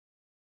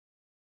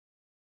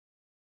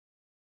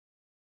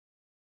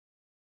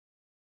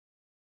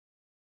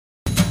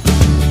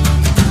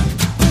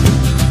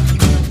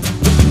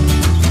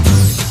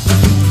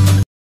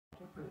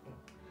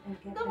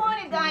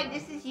guys,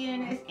 this is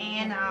Eunice,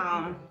 and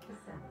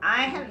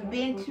I have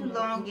been too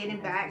long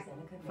getting back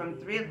from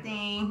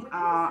thrifting.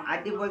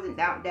 I wasn't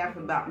out there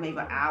for about maybe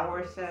an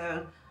hour or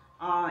so,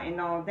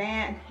 and all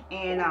that,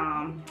 and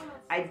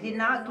I did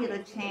not get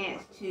a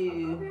chance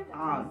to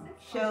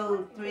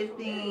show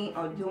thrifting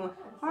or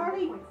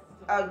doing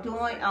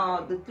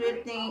the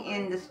thrifting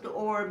in the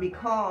store,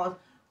 because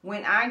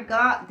when I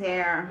got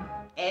there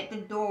at the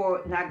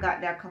door, and I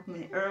got there a couple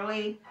minutes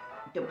early,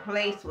 the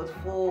place was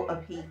full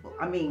of people.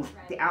 I mean,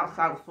 the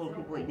outside was full of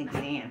people waiting to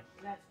get in.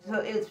 So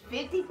it was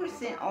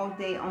 50% off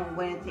day on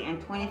Wednesday and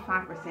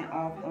 25%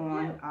 off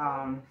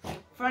on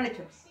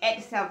furniture at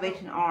the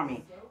Salvation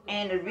Army.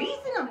 And the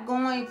reason I'm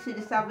going to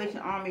the Salvation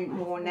Army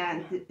more now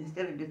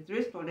instead of the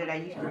thrift store that I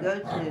used to go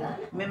to,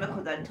 remember,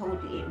 because I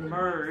told you it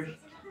merged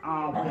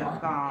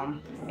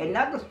with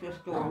another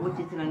thrift store, which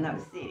is in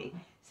another city.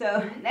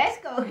 So let's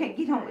go ahead and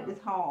get on with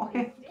this haul.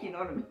 You know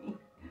what I mean?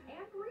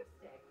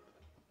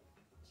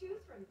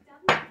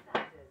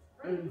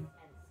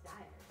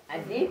 I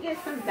did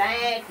get some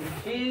bags,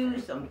 some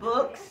shoes, some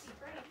books.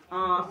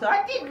 So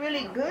I did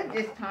really good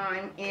this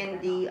time in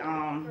the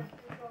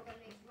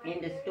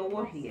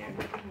store here,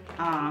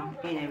 and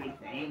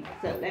everything.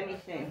 So let me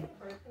see.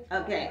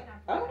 Okay,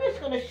 I'm just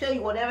gonna show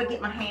you whatever I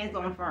get my hands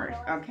on first.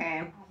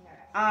 Okay.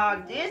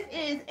 This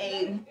is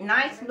a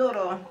nice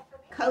little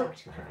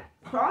Coach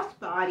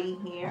crossbody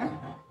here.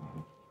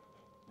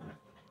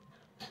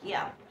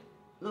 Yeah,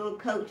 little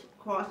Coach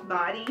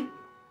crossbody.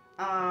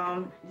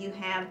 You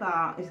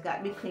have, it's got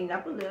to be cleaned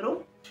up a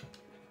little.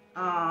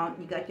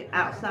 You got your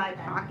outside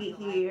pocket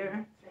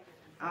here.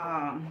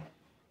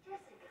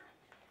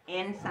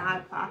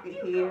 Inside pocket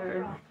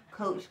here.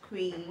 Coach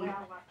Creed.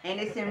 And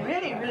it's in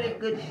really, really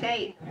good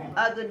shape,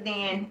 other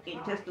than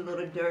it's just a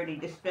little dirty.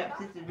 The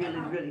straps is in really,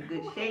 really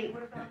good shape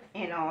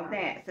and all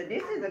that. So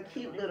this is a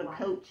cute little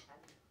Coach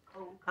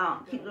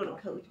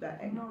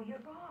bag.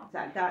 So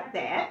I got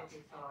that.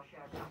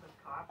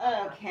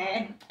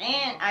 Okay,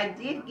 and I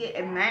did get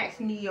a Max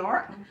New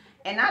York,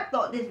 and I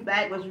thought this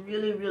bag was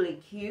really, really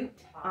cute.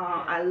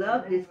 I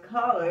love this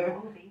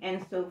color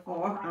and so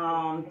forth.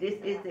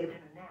 This is a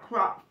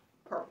crop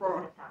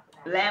purple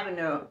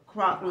lavender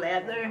crop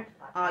leather.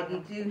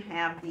 You do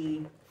have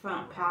the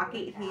front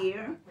pocket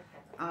here,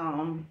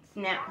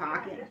 snap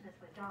pocket,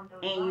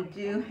 and you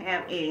do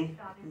have a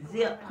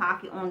zip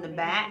pocket on the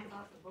back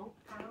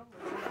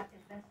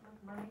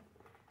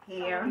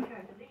here.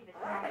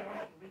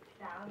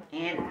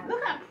 And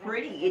look how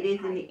pretty it is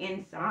in the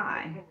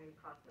inside.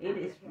 It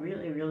is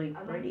really, really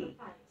pretty.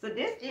 So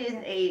this is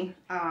a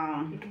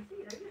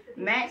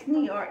Max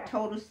New York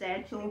total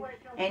satchel,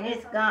 and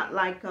it's got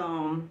like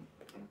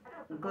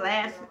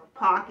glass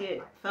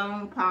pocket,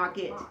 phone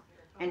pocket,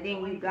 and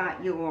then you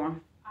got your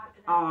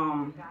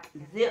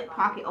zip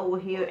pocket over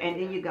here,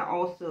 and then you got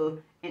also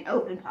an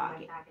open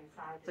pocket.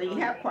 So you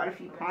have quite a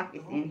few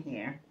pockets in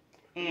here.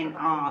 And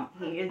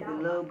here's the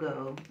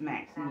logo,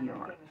 Max New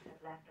York.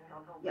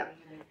 Yeah,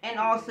 and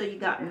also you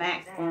got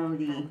Max on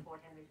the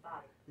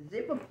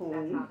zipper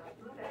pull.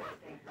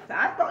 So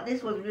I thought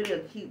this was really a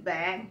cute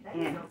bag,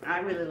 and I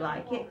really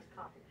like it.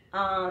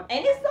 And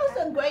it's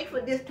also great for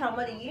this time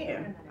of the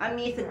year. I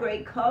mean, it's a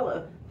great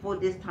color for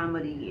this time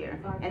of the year.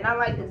 And I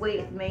like the way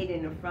it's made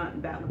in the front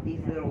and back with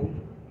these little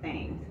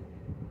things.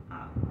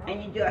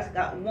 And you just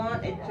got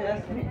one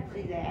adjustment,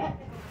 see that?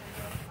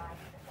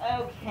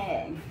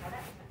 Okay.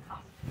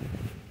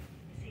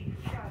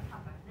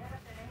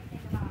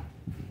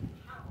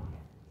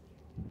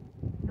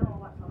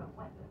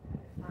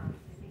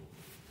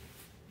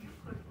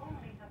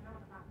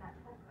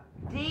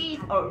 These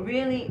are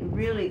really,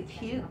 really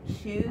cute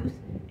shoes,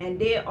 and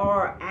they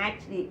are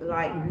actually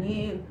like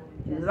new,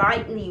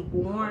 lightly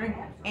worn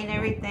and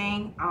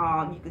everything.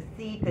 You can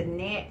see the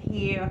net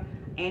here,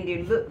 and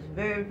it looks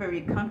very,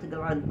 very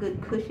comfortable. A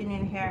good cushion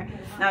in here.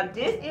 Now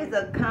this is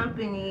a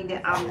company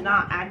that I'm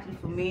not actually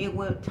familiar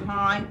with,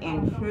 Time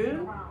and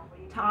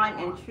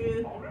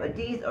True, but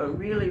these are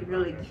really,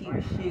 really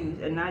cute shoes,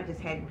 and I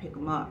just had to pick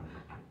them up.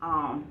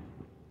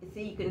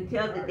 See, you can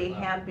tell that they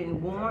have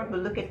been worn, but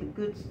look at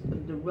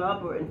the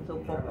rubber and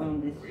so forth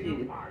on this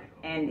shoe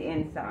and the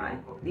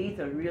inside. These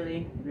are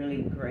really,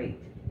 really great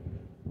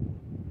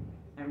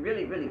and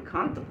really, really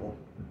comfortable.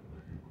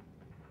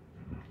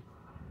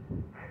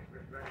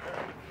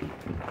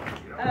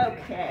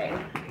 Okay,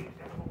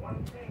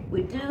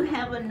 we do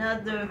have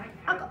another,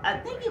 I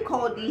think you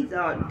call these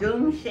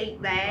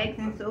dome-shaped bags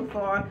and so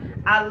forth.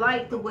 I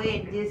like the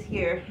way this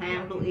here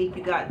handle is.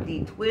 You got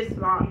the twist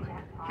lock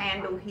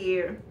handle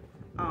here.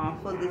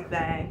 For this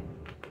bag,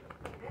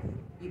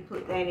 you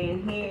put that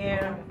in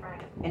here,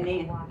 and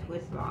then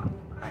twist lock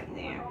right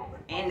there,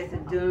 and it's a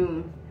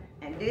doom.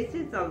 And this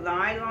is a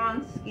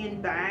nylon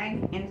skin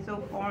bag and so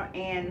forth.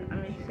 And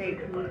let me show you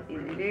who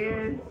it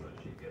is.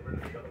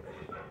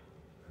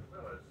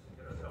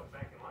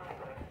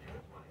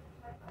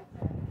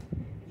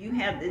 You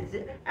have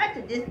this.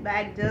 Actually, this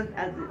bag doesn't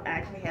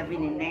actually have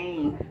any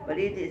name, but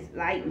it is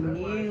like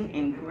new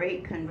and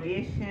great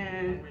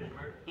condition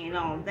and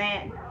all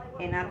that.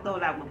 And I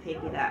thought I would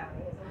pick it up.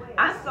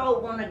 I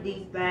sold one of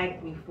these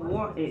bags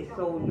before. It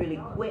sold really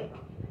quick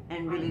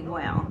and really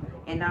well.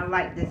 And I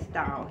like this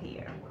style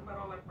here.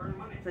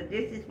 So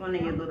this is one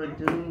of your little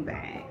Doom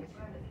bags.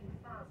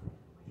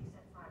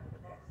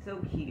 So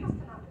cute.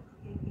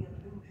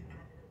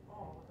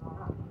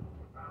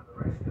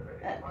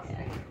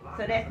 Okay.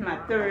 So that's my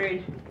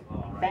third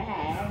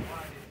bag.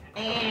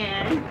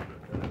 And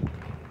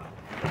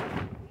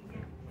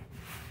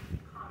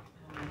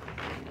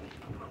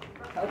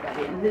hope I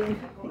didn't lose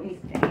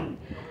anything.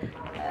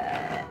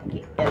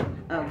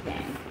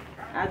 Okay.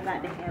 I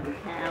got to have a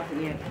towel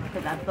here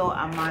because I thought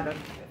I might have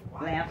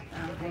left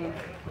something.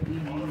 You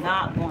do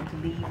not want to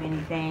leave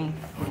anything,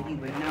 or you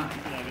would not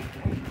get it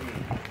if you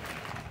do.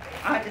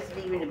 I'll just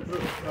leave in the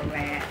book for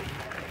that.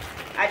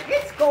 I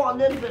did score a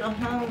little bit of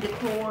home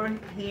decor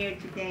here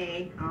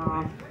today.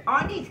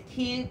 Aren't these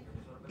cute?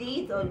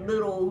 These are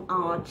little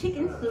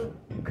chicken soup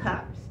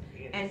cups,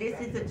 and this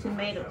is a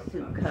tomato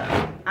soup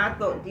cup. I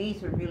thought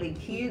these were really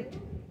cute,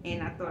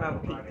 and I thought I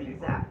would pick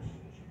these up.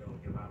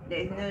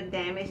 There's no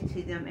damage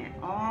to them at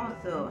all,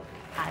 so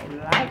I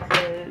like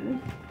those.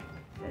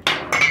 Let's go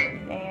over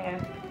there.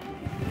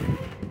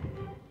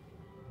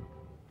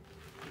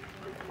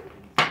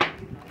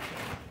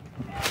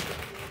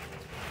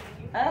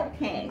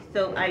 Okay,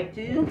 so I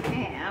do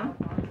have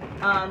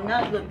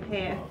another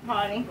pair.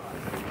 Honey,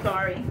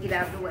 sorry, get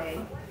out of the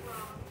way.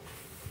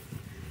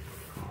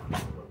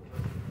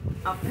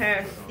 A pair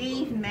of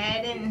Steve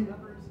Madden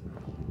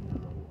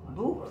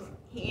boots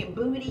here,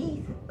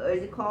 booties,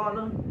 as you call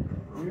them.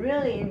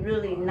 Really,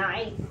 really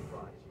nice.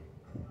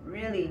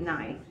 Really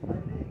nice.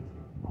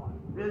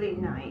 Really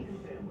nice.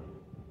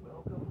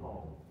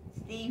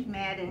 Steve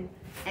Madden,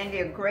 and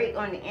they're great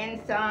on the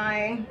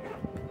inside.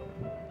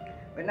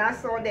 When I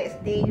saw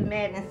that Steve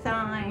Madden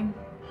sign,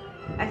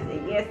 I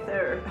said, yes,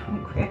 sir,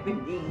 I'm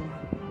grabbing these.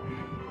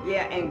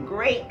 Yeah, and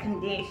great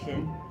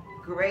condition,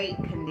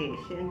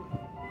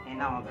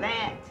 and all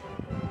that.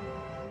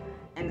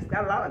 And it's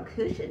got a lot of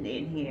cushion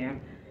in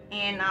here.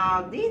 And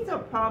these are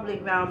probably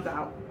around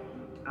about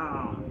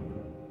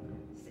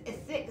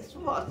 6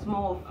 for a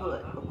small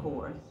foot, of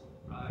course.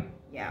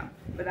 Yeah,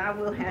 but I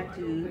will have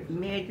to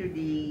measure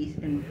these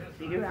and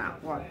figure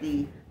out what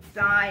the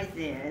size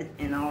is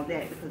and all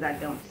that, because I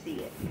don't see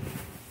it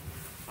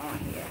on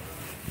here.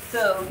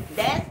 So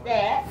that's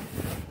that.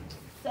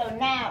 So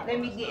now let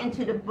me get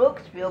into the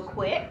books real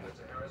quick.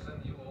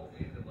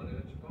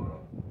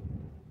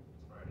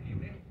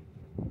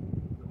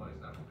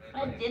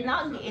 I did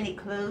not get any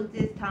clothes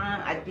this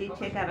time. I did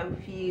check out a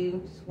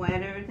few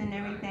sweaters and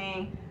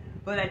everything,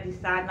 but I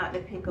decided not to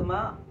pick them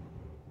up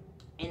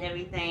and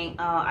everything.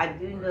 I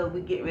do know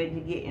we get ready to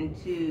get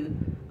into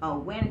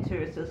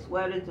winter, so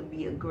sweaters will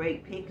be a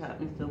great pickup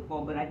and so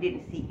forth, but I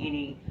didn't see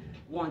any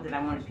ones that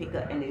I want to pick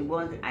up, and the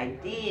ones that I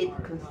did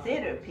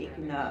consider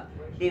picking up,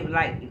 they were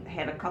like,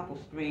 had a couple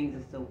strings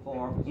and so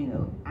forth, you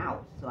know,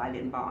 out, so I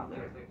didn't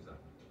bother.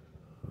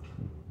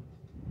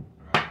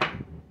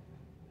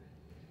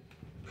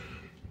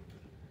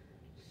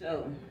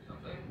 So,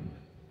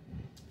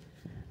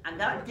 I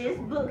got this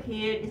book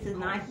here. This is a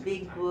nice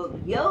big book.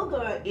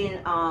 Yoga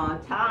in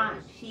Tai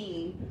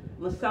Chi,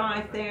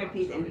 massage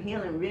therapies, and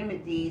healing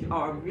remedies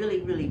are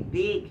really, really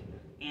big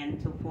and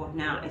so forth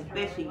now,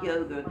 especially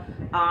yoga.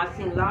 I've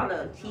seen a lot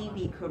of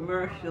TV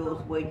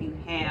commercials where you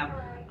have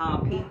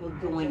people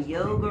doing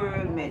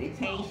yoga,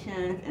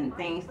 meditations, and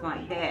things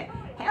like that,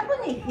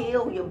 helping to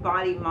heal your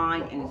body,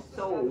 mind, and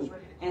soul,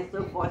 and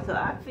so forth. So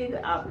I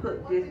figured I'll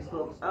put this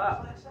book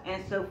up,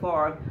 and so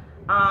forth.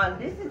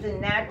 This is a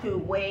natural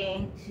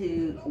ways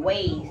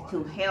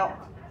to help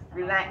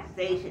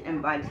relaxation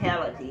and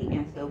vitality,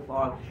 and so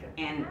forth.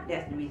 And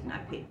that's the reason I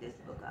picked this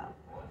book up.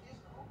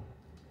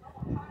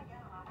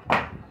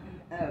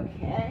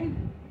 Okay.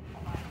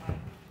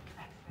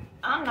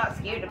 I'm not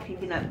scared of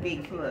picking up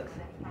big books.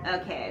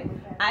 Okay.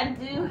 I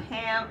do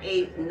have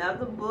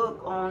another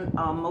book on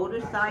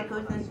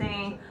motorcycles and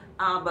things,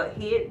 but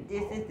here,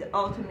 this is the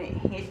ultimate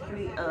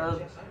history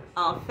of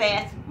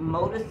fast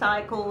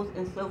motorcycles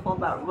and so forth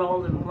by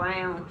Roland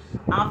Brown.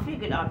 I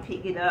figured I'd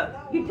pick it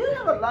up. You do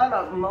have a lot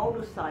of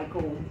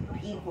motorcycle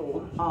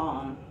people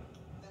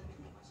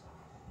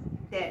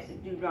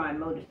that do ride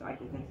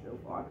motorcycles and so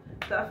forth.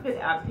 So I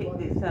figured I'd pick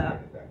this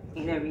up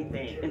and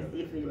everything and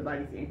see if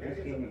anybody's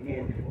interested in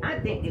this. I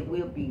think it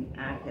will be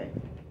accurate.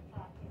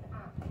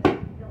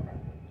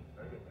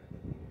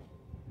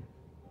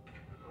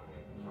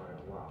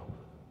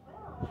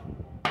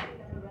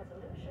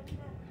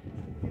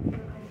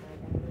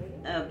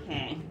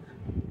 Okay.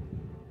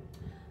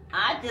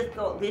 I just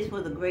thought this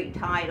was a great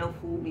title,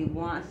 Fool Me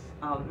Once.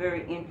 A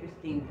very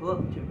interesting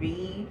book to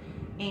read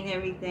and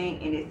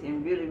everything, and it's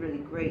in really, really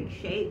great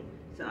shape.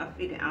 So I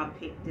figured I'll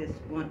pick this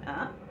one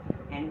up.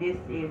 And this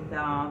is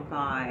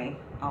by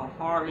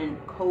Harlan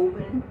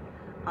Coben,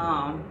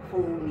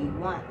 Fool Me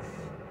Once.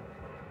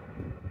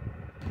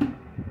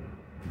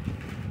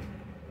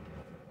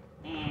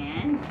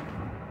 And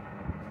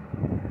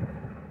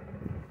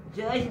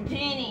Judge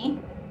Jenny,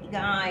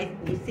 guys,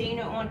 you've seen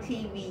her on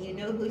TV, you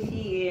know who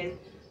she is.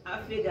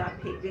 I figured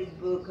I'd pick this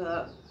book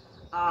up.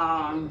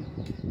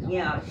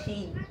 Yeah,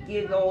 she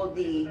gives all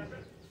the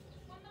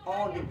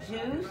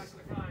juice.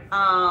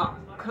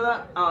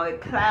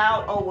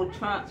 Cloud over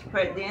Trump's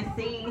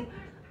presidency.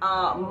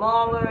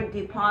 Mueller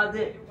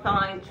deposit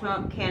fine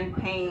Trump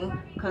campaign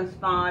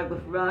conspired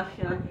with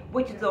Russia,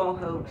 which is all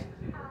hoax.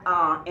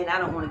 And I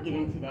don't want to get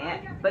into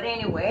that. But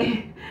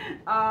anyway,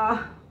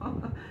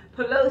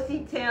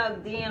 Pelosi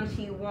tells them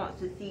she wants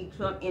to see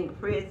Trump in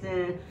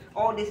prison,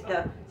 all this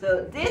stuff.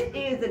 So this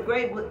is a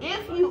great book.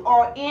 If you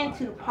are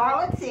into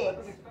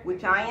politics,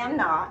 which I am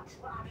not,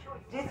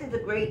 this is a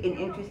great and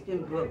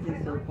interesting book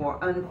and so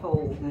forth,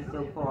 unfolds and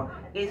so forth.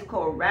 It's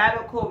called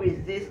Radical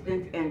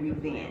Resistance and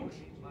Revenge.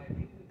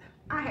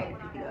 I had to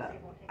pick it up.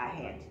 I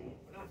had to.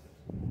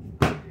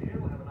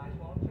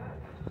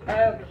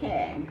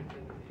 Okay.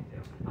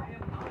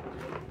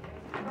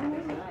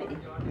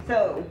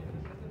 So,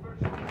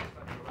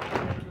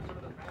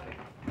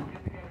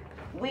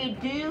 we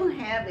do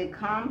have a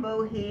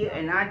combo here,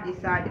 and I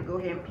decided to go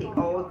ahead and pick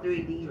all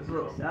three of these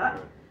books up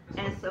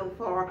and so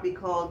forth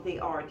because they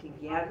are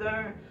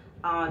together.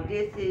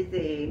 This is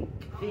a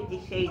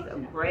 50 Shades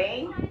of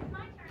Grey,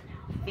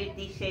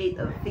 50 Shades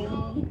of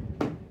Feed,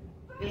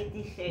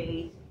 50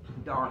 Shades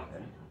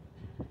Darker.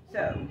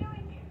 So,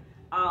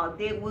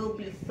 they will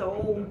be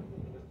sold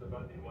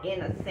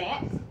in a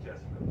set,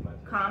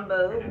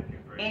 combo,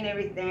 and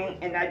everything,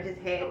 and I just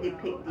had to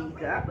pick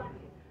these up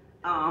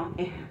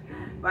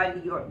by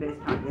New York this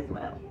time as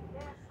well.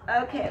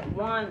 Okay,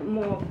 one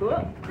more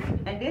book,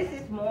 and this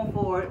is more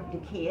for the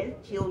kids,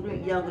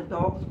 children, young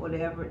adults,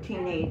 whatever,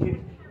 teenagers,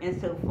 and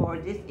so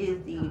forth. This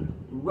is the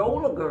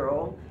Roller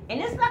Girl, and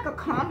it's like a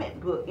comic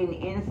book in the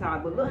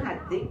inside, but look how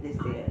thick this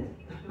is.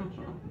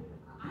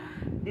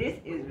 This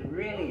is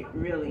really,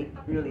 really,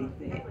 really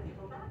thick.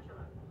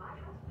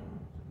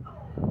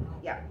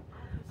 Yeah.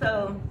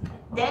 So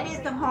that is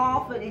the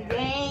haul for the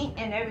day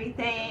and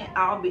everything.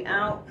 I'll be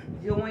out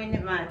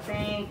doing my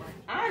thing.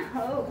 I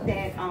hope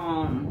that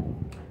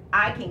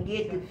I can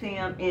get the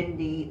film in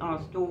the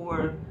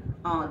store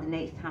the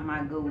next time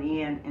I go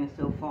in and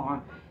so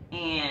forth.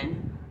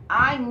 And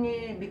I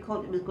knew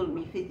because it was going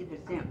to be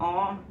 50%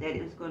 off that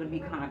it was going to be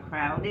kind of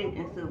crowded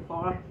and so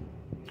forth.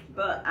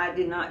 But I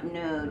did not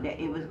know that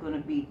it was going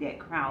to be that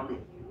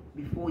crowded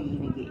before you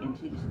even get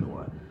into the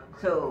store.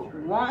 So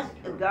once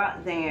I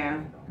got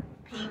there,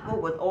 people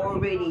was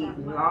already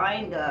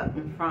lined up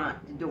in front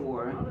of the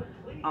door,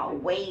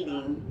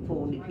 waiting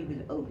for the people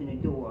to open the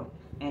door,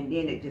 and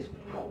then it just,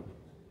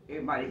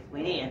 everybody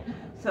went in.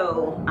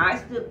 So I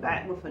stood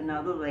back with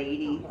another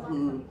lady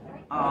who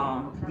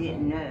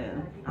didn't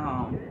know,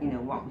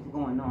 what was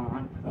going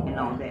on and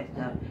all that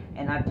stuff.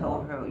 And I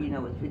told her, it's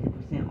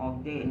 50%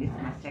 off day, and this is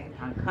my second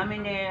time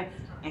coming there.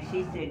 And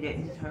she said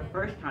that this is her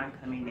first time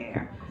coming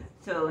there.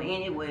 So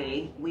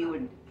anyway, we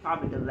were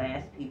probably the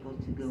last people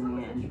to go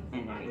in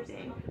and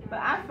everything. But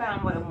I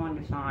found what I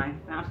wanted to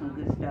find. Found some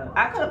good stuff.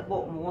 I could have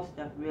bought more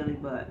stuff really,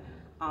 but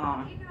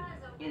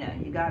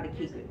you got to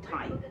keep it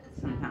tight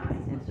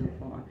sometimes and so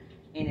forth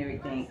and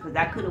everything. Because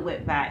I could have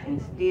went back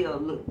and still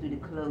looked through the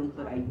clothes,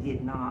 but I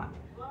did not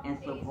and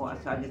so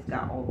forth. So I just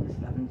got all this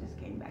stuff and just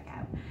came back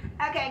out.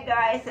 Okay,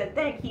 guys. So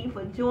thank you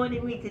for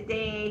joining me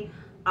today.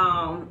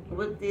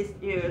 With this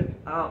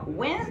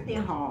Wednesday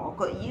haul,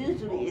 because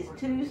usually it's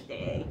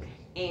Tuesday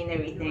and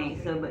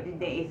everything, so but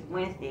today is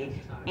Wednesday,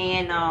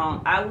 and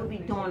I will be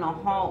doing a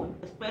haul,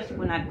 especially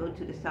when I go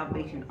to the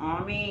Salvation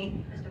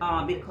Army,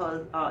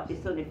 because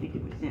it's only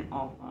 50%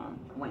 off on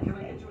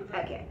Wednesday.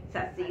 Okay, so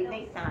I'll see you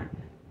next time.